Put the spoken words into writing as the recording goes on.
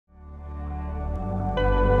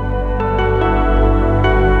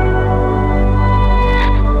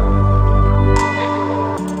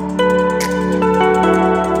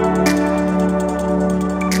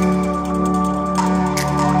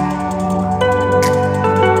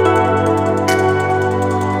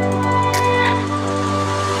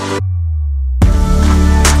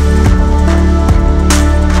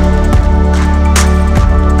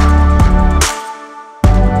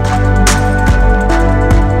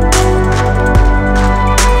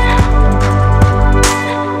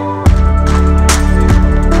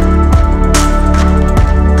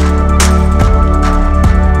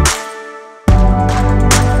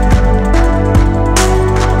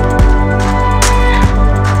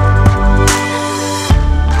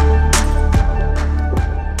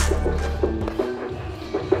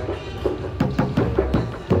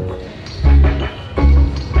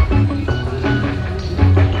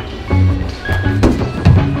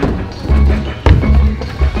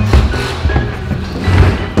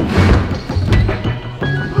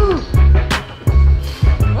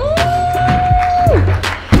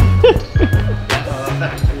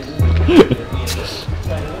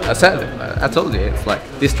I told you, it's like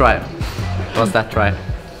this try. What's that try?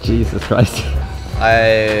 Jesus Christ.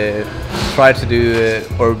 I tried to do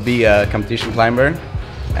or be a competition climber,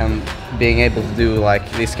 and being able to do like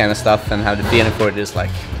this kind of stuff and have the feeling for it is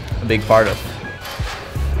like a big part of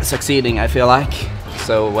succeeding, I feel like.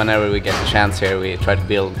 So whenever we get a chance here, we try to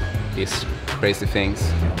build these crazy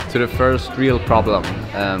things. To the first real problem,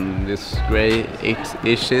 this gray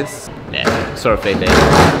 8-inches, yeah, sort of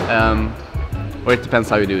 8-8. Or it depends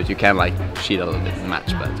how you do it. You can like cheat a little bit in the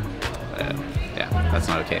match, but yeah, that's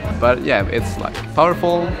not okay. But yeah, it's like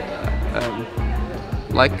powerful,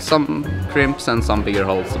 like some crimps and some bigger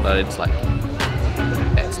holes, but it's like,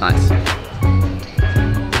 yeah, it's nice.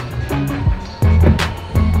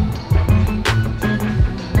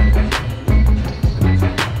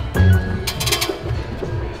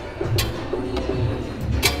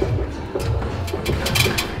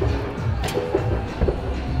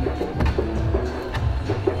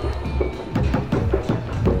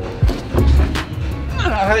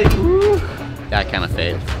 Yeah, I kind of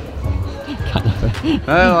failed.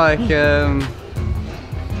 Like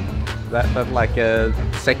that like a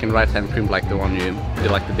second right hand crimp, like the one you do,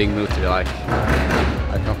 like the big move to, like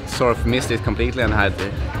I sort of missed it completely and had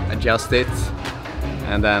to adjust it,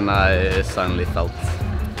 and then I suddenly felt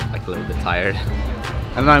like a little bit tired,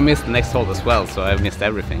 and then I missed the next hold as well, so I missed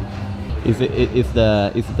everything. Is it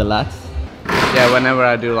the lats? Yeah, whenever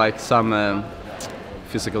I do like some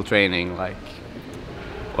physical training, like,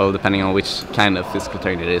 well, depending on which kind of physical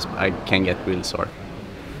training it is, I can get really sore.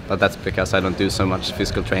 But that's because I don't do so much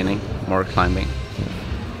physical training, more climbing.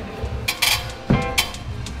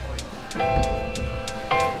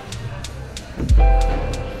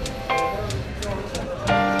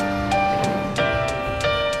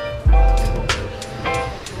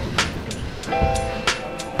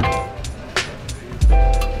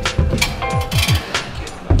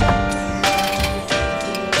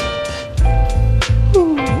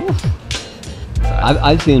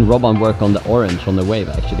 I've seen Robin work on the orange on the wave,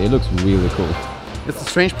 actually. It looks really cool. It's a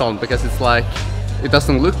strange problem because it's like, it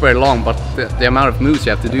doesn't look very long, but the amount of moves you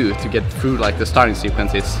have to do to get through like the starting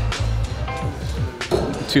sequence is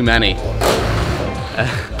too many.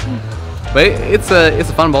 But it's a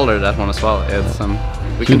fun boulder, that one as well. It's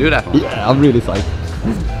we can do that one. Yeah, I'm really psyched.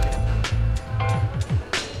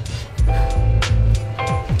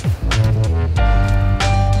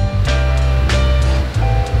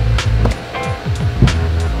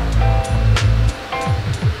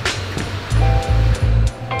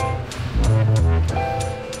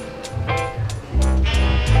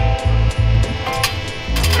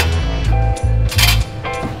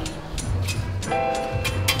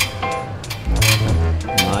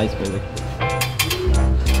 Nice, Fredrik.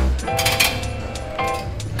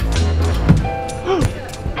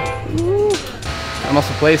 I must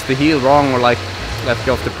have placed the heel wrong, or like let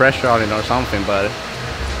go of the pressure on it or something, but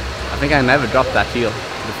I think I never dropped that heel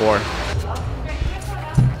before.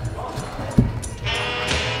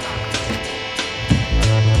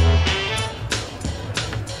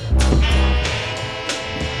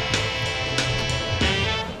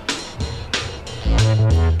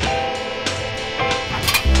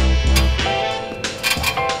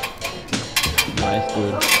 Nice,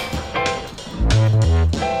 dude.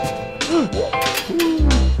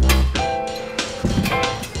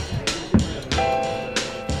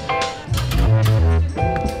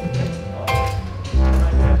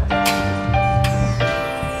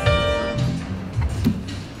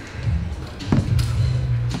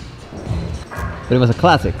 But it was a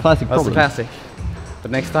classic problem. That's a classic.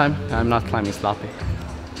 But next time, I'm not climbing sloppy.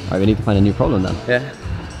 Alright, we need to find a new problem then. Yeah.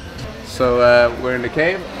 So we're in the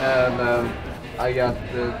cave, and I got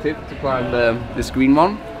the tip to climb this green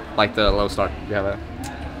one, like the low start. We have a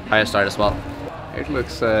higher start as well. It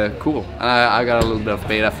looks cool. And I got a little bit of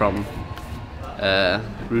beta from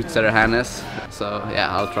root setter Hannes, so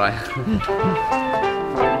yeah, I'll try.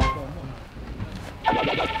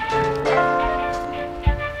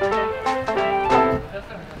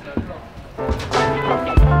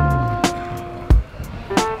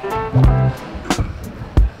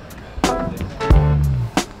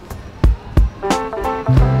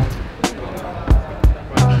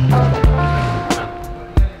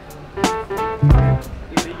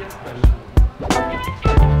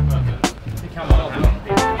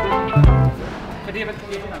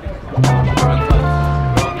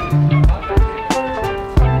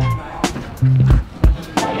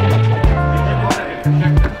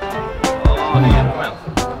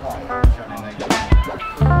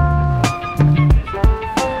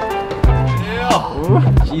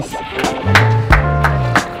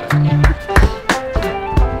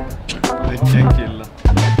 Vilken kille.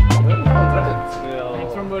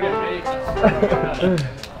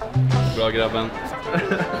 Bra grabben.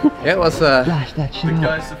 Yeah, it was Flash that shit up.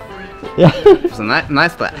 Guys are free. Yeah. it was a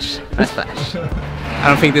nice flash. Nice flash. I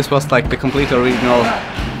don't think this was like the complete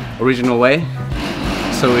original way.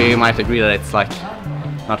 So we might agree that it's like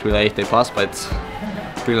not really 8 day pass, but it's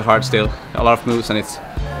really hard still. A lot of moves and it's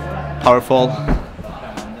powerful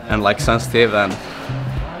and like sensitive and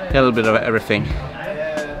a little bit of everything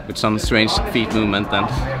with some strange feet movement and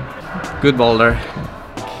good boulder.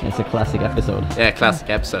 It's a classic episode. Yeah, classic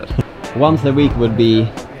episode. Once a week would be,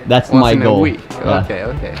 that's Once my in goal. a week. Yeah.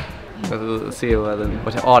 Okay. We'll see what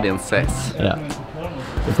the audience says. Yeah.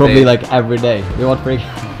 Probably like every day. You want Fredrik?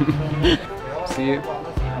 See you.